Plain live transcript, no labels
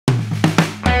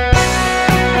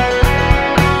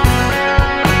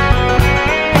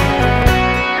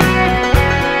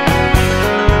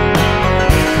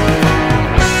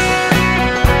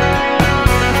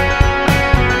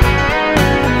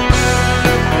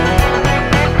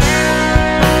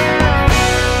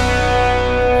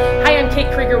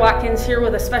Krieger-Watkins here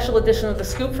with a special edition of The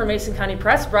Scoop from Mason County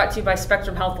Press, brought to you by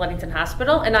Spectrum Health Ludington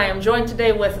Hospital. And I am joined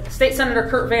today with State Senator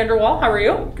Curt VanderWall. How are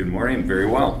you? Good morning. Very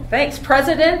well. Thanks.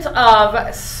 President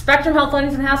of Spectrum Health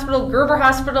Ludington Hospital, Gerber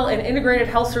Hospital, and Integrated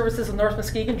Health Services of North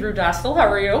Muskegon, Drew Dostal. How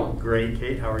are you? Great,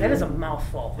 Kate. How are you? That is a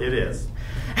mouthful. It is.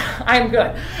 I'm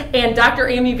good. And Dr.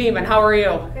 Amy Beeman, how are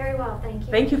you? Very well, thank you.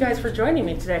 Thank you guys for joining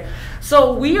me today.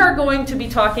 So we are going to be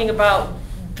talking about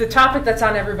the topic that's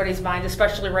on everybody's mind,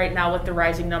 especially right now with the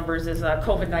rising numbers, is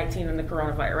COVID-19 and the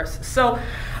coronavirus. So,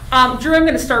 Drew, I'm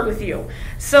going to start with you.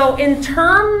 So in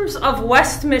terms of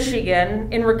West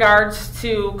Michigan, in regards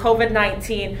to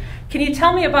COVID-19, can you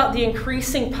tell me about the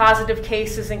increasing positive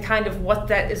cases and kind of what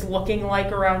that is looking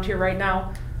like around here right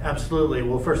now? Absolutely.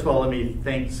 Well, first of all, let me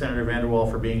thank Senator VanderWall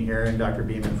for being here and Dr.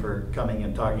 Beeman for coming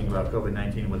and talking about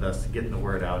COVID-19 with us, getting the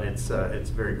word out. It's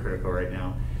very critical right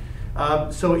now.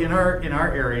 So in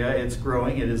our area, it's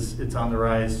growing. It's on the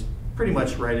rise, pretty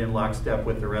much right in lockstep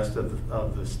with the rest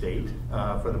of the state.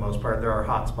 For the most part, there are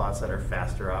hot spots that are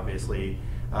faster, obviously,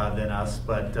 than us,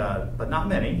 but not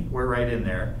many. We're right in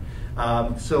there.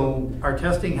 So our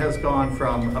testing has gone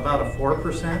from about a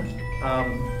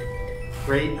 4%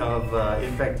 rate of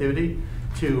infectivity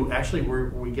to actually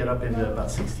we get up into about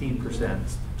 16%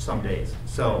 some days.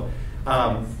 So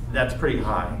that's pretty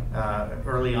high.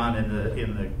 Early on in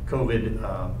the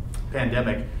COVID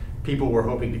pandemic, people were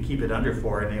hoping to keep it under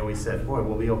 4, and they always said, "Boy,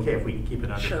 we'll be okay if we can keep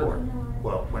it under 4."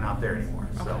 Well, we're not there anymore.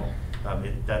 So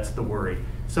that's the worry.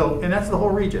 So, and that's the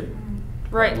whole region.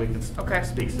 Right. We can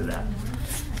speaks to that.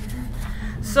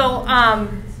 So,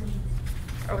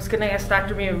 I was going to ask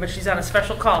Dr. Beeman, but she's on a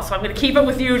special call, so I'm going to keep it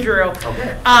with you, Drew.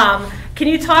 Okay. Can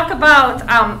you talk about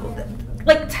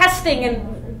like testing? And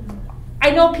I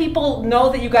know people know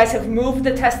that you guys have moved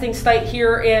the testing site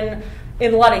here in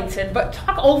Ludington, but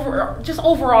talk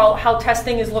overall how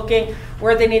testing is looking,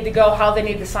 where they need to go, how they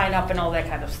need to sign up, and all that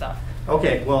kind of stuff.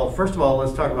 Okay, well, first of all,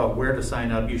 let's talk about where to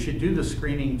sign up. You should do the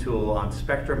screening tool on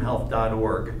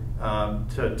spectrumhealth.org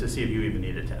to see if you even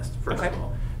need a test, first of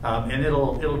all. And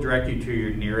it'll direct you to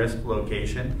your nearest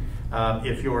location.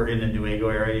 If you're in the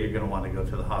Newaygo area, you're going to want to go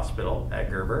to the hospital at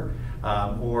Gerber.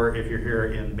 Or if you're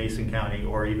here in Mason County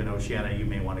or even Oceana, you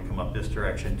may want to come up this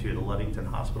direction to the Ludington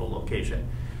Hospital location.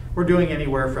 We're doing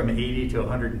anywhere from 80 to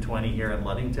 120 here in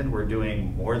Ludington. We're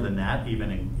doing more than that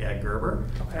even at Gerber.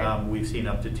 Okay. We've seen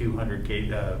up to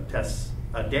 200 tests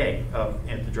a day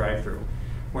at the drive-thru.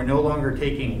 We're no longer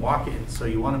taking walk-ins, so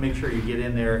you want to make sure you get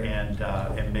in there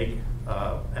and make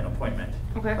an appointment.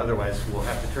 Okay. Otherwise, we'll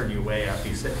have to turn you away after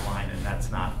you sit in line, and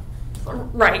that's not fun.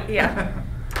 Right. Yeah.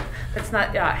 It's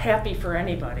not happy for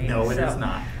anybody. No, it is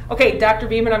not. Okay, Dr.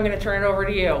 Beeman, I'm going to turn it over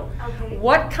to you. Okay.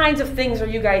 What kinds of things are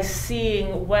you guys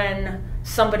seeing when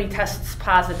somebody tests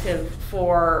positive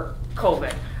for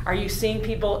COVID? Are you seeing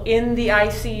people in the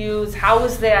ICUs? How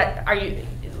is that? Are you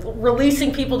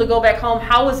releasing people to go back home?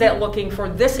 How is that looking for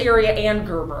this area and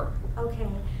Gerber? Okay.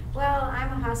 Well,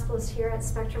 I'm a hospitalist here at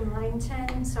Spectrum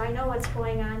Ludington, so I know what's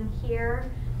going on here.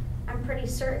 I'm pretty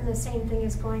certain the same thing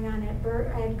is going on at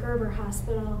Gerber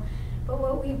Hospital. But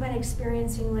what we've been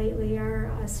experiencing lately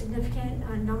are a significant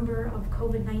number of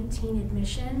COVID-19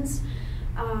 admissions.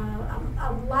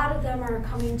 A lot of them are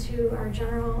coming to our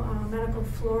general medical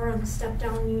floor on the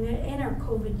step-down unit and our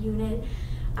COVID unit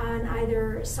on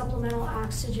either supplemental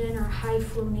oxygen or high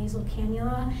flow nasal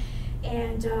cannula.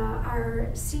 And our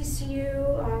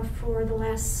CCU for the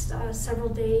last several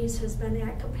days has been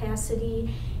at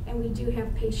capacity, and we do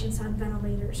have patients on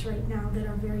ventilators right now that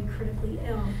are very critically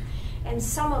ill. And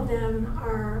some of them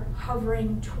are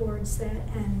hovering towards that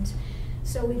end.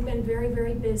 So we've been very,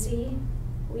 very busy.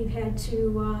 We've had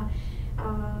to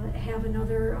have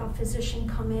another physician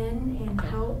come in and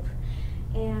help.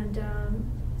 And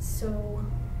so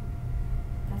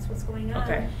that's what's going on.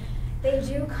 Okay. They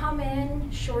do come in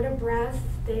short of breath.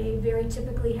 They very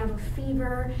typically have a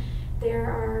fever. There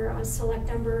are a select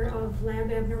number of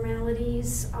lab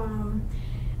abnormalities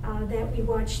that we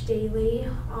watch daily.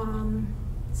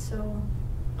 So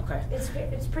okay.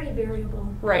 It's pretty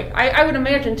variable. Right. I would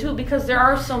imagine too, because there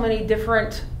are so many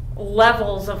different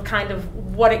levels of kind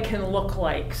of what it can look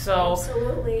like. So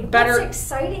absolutely. What's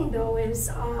exciting though is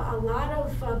a lot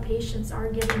of patients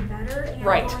are getting better and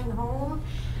going home.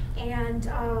 And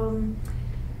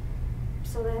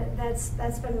so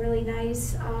that's been really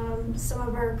nice. Some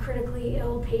of our critically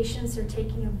ill patients are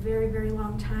taking a very, very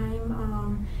long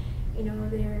time. You know,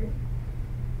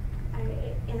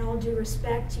 in all due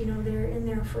respect, you know, they're in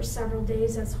there for several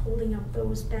days. That's holding up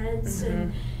those beds,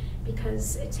 and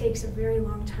because it takes a very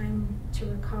long time to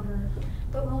recover.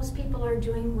 But most people are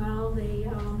doing well.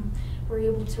 we're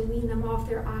able to wean them off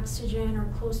their oxygen or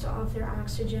close to off their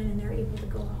oxygen, and they're able to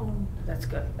go home. That's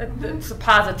good. It's a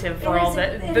positive for all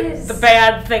the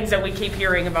bad things that we keep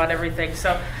hearing about everything.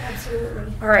 So,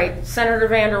 absolutely. All right, Senator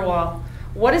VanderWall,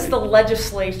 what is the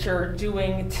legislature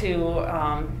doing to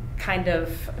kind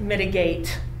of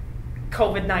mitigate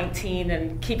COVID-19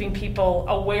 and keeping people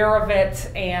aware of it,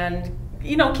 and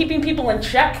keeping people in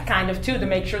check kind of too, to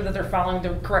make sure that they're following the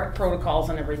correct protocols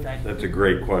and everything? That's a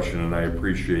great question, and I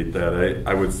appreciate that.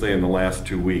 I would say in the last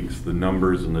 2 weeks, the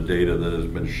numbers and the data that has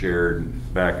been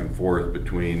shared back and forth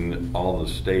between all the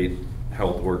state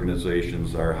health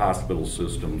organizations, our hospital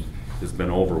systems, has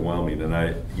been overwhelming.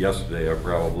 And yesterday I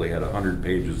probably had 100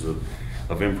 pages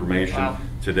of information. Wow.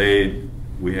 Today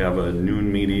we have a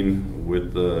noon meeting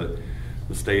with the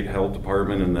state health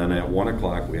department, and then at 1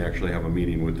 o'clock we actually have a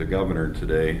meeting with the governor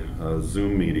today, a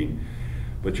Zoom meeting.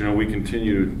 But we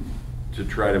continue to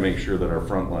try to make sure that our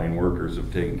frontline workers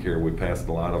have taken care. We passed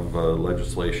a lot of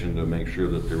legislation to make sure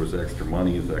that there was extra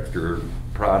money, extra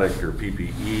product or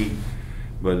PPE,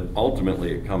 but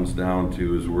ultimately it comes down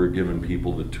to is we're giving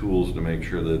people the tools to make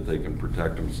sure that they can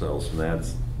protect themselves, and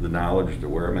that's the knowledge to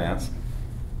wear a mask,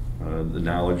 the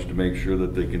knowledge to make sure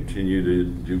that they continue to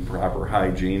do proper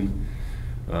hygiene,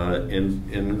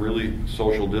 and really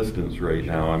social distance right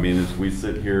now. I mean, as we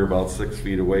sit here about 6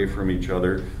 feet away from each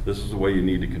other, this is the way you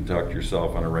need to conduct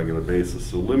yourself on a regular basis.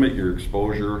 So limit your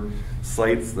exposure,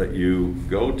 sites that you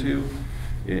go to,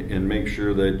 and make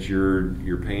sure that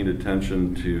you're paying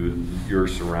attention to your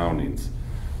surroundings.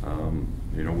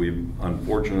 We've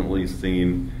unfortunately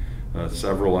seen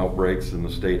several outbreaks in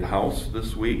the State House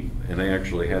this week, and they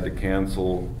actually had to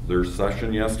cancel their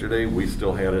session yesterday. We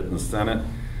still had it in the Senate.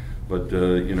 But,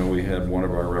 we had one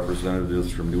of our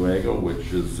representatives from Newaygo,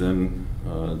 which is in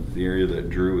the area that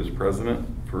Drew is president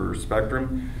for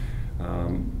Spectrum.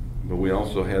 But we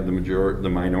also had the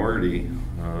minority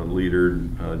leader,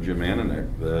 Jim Ananek,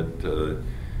 that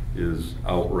is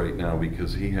out right now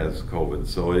because he has COVID.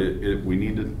 So we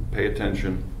need to pay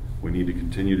attention. We need to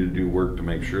continue to do work to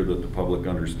make sure that the public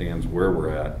understands where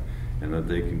we're at and that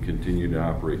they can continue to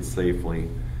operate safely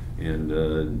and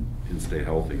stay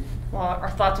healthy. Well, our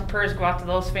thoughts and prayers go out to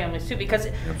those families too, because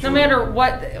Absolutely. No matter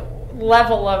what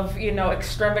level of extreme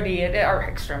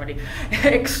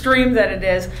that it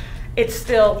is, it's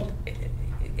still,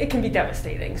 it can be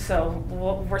devastating. So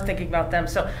we're thinking about them.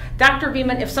 So Dr.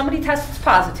 Beeman, if somebody tests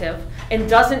positive and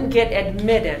doesn't get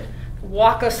admitted,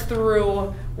 walk us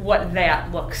through what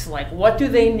that looks like. What do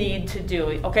they need to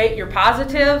do? Okay, you're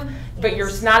positive, but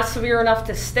you're not severe enough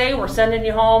to stay. We're sending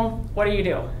you home. What do?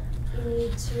 You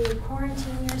need to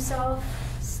quarantine yourself,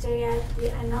 stay at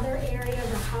another area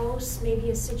of the house, maybe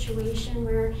a situation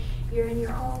where you're in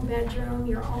your own bedroom,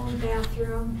 your own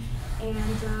bathroom,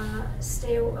 and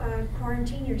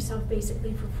quarantine yourself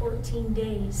basically for 14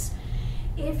 days.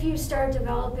 If you start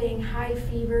developing high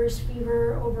fevers,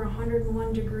 fever over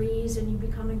 101 degrees, and you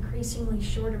become increasingly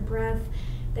short of breath,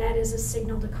 that is a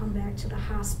signal to come back to the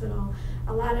hospital.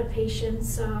 A lot of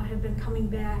patients have been coming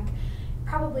back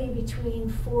probably between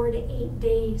 4 to 8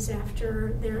 days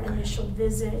after their initial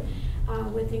visit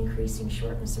with increasing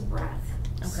shortness of breath.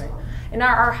 Okay. So, and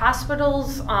are our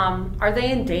hospitals, are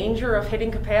they in danger of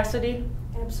hitting capacity?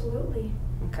 absolutely.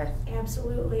 Okay.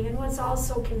 Absolutely. And what's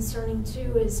also concerning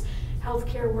too is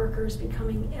healthcare workers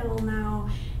becoming ill now,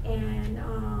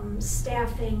 and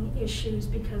staffing issues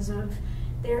because of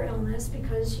their illness.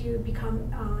 Because you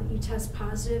you test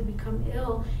positive, become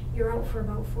ill, you're out for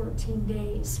about 14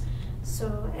 days.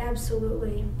 So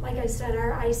absolutely, like I said,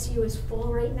 our ICU is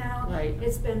full right now. Right.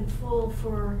 It's been full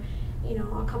for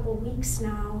a couple weeks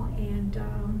now, and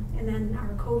then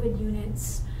our COVID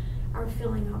units are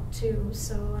filling up too.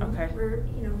 So okay.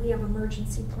 we have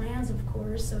emergency plans, of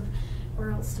course, of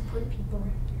where else to put people.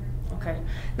 Okay.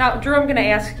 Now, Drew, I'm going to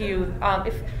ask you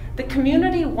if the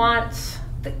community wants.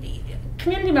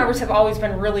 Community members have always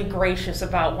been really gracious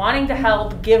about wanting to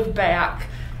help, give back.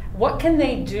 What can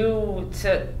they do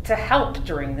to help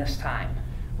during this time?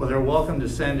 Well, they're welcome to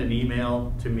send an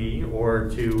email to me or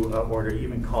to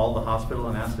even call the hospital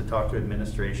and ask to talk to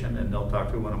administration, and they'll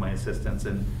talk to one of my assistants,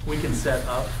 and we can set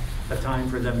up a time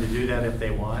for them to do that if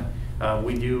they want.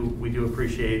 We do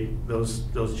appreciate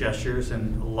those gestures,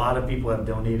 and a lot of people have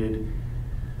donated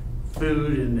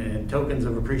food and tokens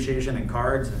of appreciation and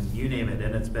cards and you name it,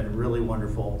 and it's been really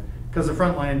wonderful. Because the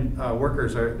frontline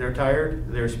workers they're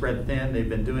tired, they're spread thin, they've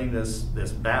been doing this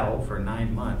battle for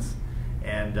 9 months,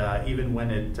 and even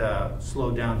when it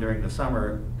slowed down during the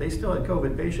summer, they still had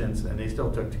COVID patients and they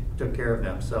still took care of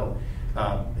them. So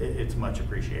it's much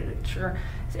appreciated. Sure.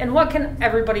 And what can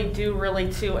everybody do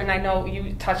really to, and I know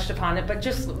you touched upon it, but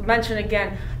just mention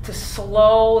again, to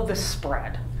slow the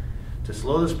spread? To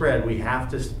slow the spread, we have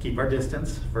to keep our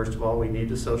distance. First of all, we need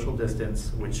to social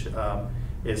distance, which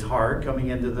is hard coming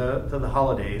into the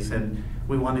holidays, and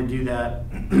we want to do that,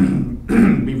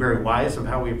 be very wise of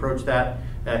how we approach that.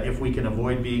 If we can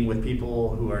avoid being with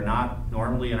people who are not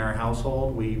normally in our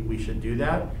household, we should do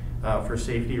that for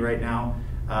safety right now.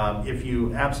 If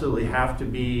you absolutely have to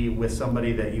be with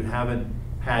somebody that you haven't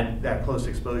had that close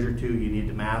exposure to, you need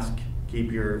to mask,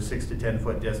 keep your 6 to 10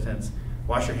 foot distance,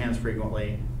 wash your hands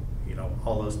frequently,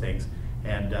 all those things,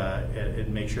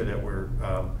 and make sure that we're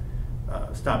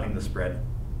stopping the spread.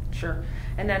 Sure.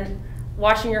 And then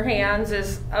washing your hands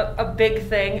is a big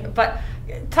thing, but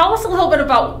tell us a little bit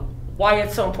about why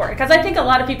it's so important, because I think a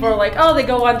lot of people are like, oh, they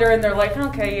go under and they're like,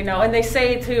 okay, and they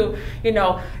say to,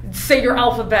 say your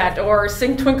alphabet or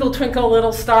sing Twinkle Twinkle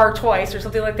Little Star twice or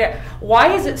something like that.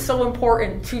 Why is it so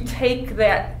important to take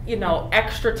that,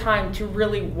 extra time to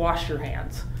really wash your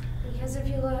hands? Because if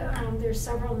you look, there's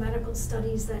several medical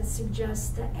studies that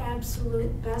suggest the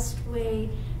absolute best way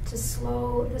to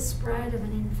slow the spread of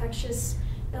an infectious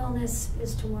illness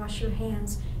is to wash your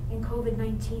hands, and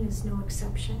COVID-19 is no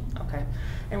exception. Okay,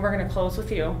 and we're going to close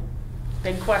with you.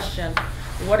 Big question.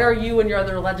 What are you and your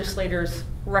other legislators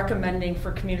recommending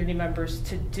for community members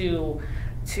to do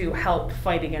to help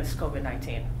fight against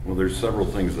COVID-19? Well, there's several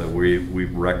things that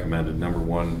we've recommended. Number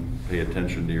one, pay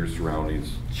attention to your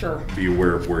surroundings. Sure. Be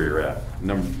aware of where you're at.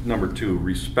 Number two,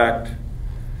 respect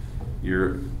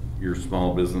your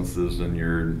small businesses and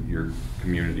your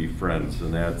community friends.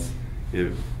 And that's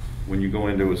when you go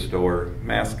into a store,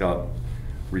 mask up,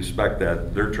 respect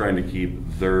that. They're trying to keep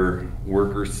their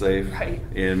workers safe. Right.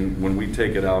 And when we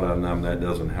take it out on them, that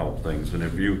doesn't help things. And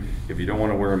if you don't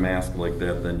want to wear a mask like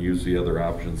that, then use the other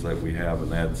options that we have, and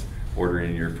that's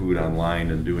ordering your food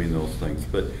online and doing those things.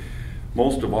 But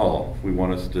most of all, we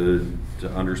want us to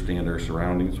understand our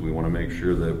surroundings. We want to make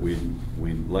sure that we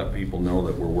let people know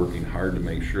that we're working hard to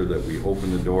make sure that we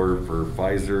open the door for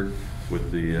Pfizer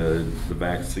with the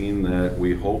vaccine that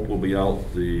we hope will be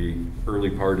out the early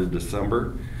part of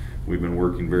December. We've been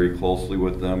working very closely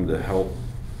with them to help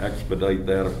expedite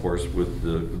that, of course, with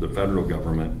the federal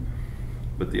government.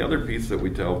 But the other piece that we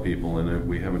tell people, and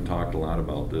we haven't talked a lot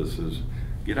about this, is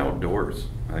get outdoors.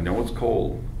 I know it's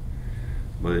cold,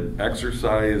 but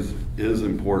exercise is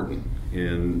important.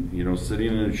 And sitting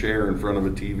in a chair in front of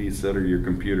a TV set or your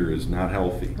computer is not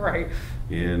healthy. Right.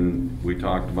 And we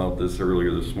talked about this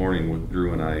earlier this morning with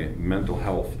Drew and I. Mental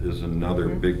health is another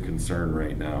big concern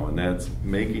right now, and that's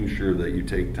making sure that you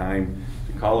take time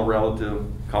to call a relative,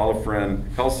 call a friend,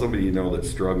 call somebody that's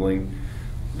struggling.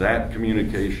 That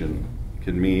communication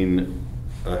can mean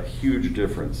a huge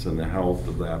difference in the health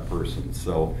of that person.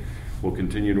 So we'll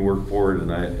continue to work forward,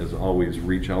 and I, as always,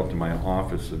 reach out to my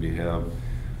office if you have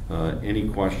any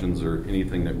questions or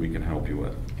anything that we can help you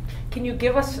with. Can you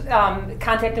give us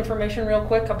contact information real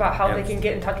quick about how they can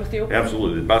get in touch with you?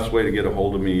 Absolutely. The best way to get a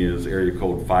hold of me is area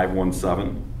code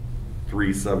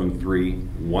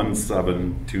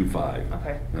 517-373-1725.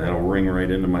 Okay. And that'll ring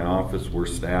right into my office. We're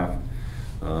staffed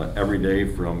every day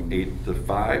from 8 to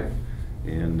 5,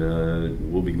 and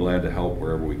we'll be glad to help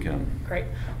wherever we can. Great.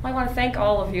 Well, I want to thank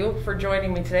all of you for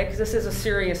joining me today, because this is a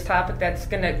serious topic that's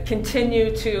going to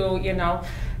continue to,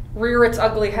 rear its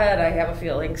ugly head, I have a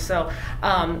feeling. So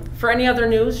for any other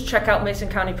news, check out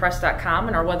MasonCountyPress.com,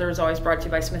 and our weather is always brought to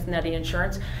you by Smith & Eddy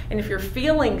Insurance. And if you're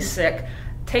feeling sick,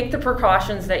 take the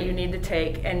precautions that you need to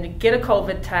take and get a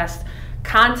COVID test.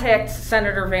 Contact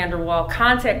Senator VanderWall,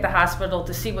 contact the hospital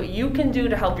to see what you can do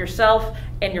to help yourself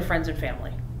and your friends and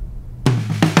family.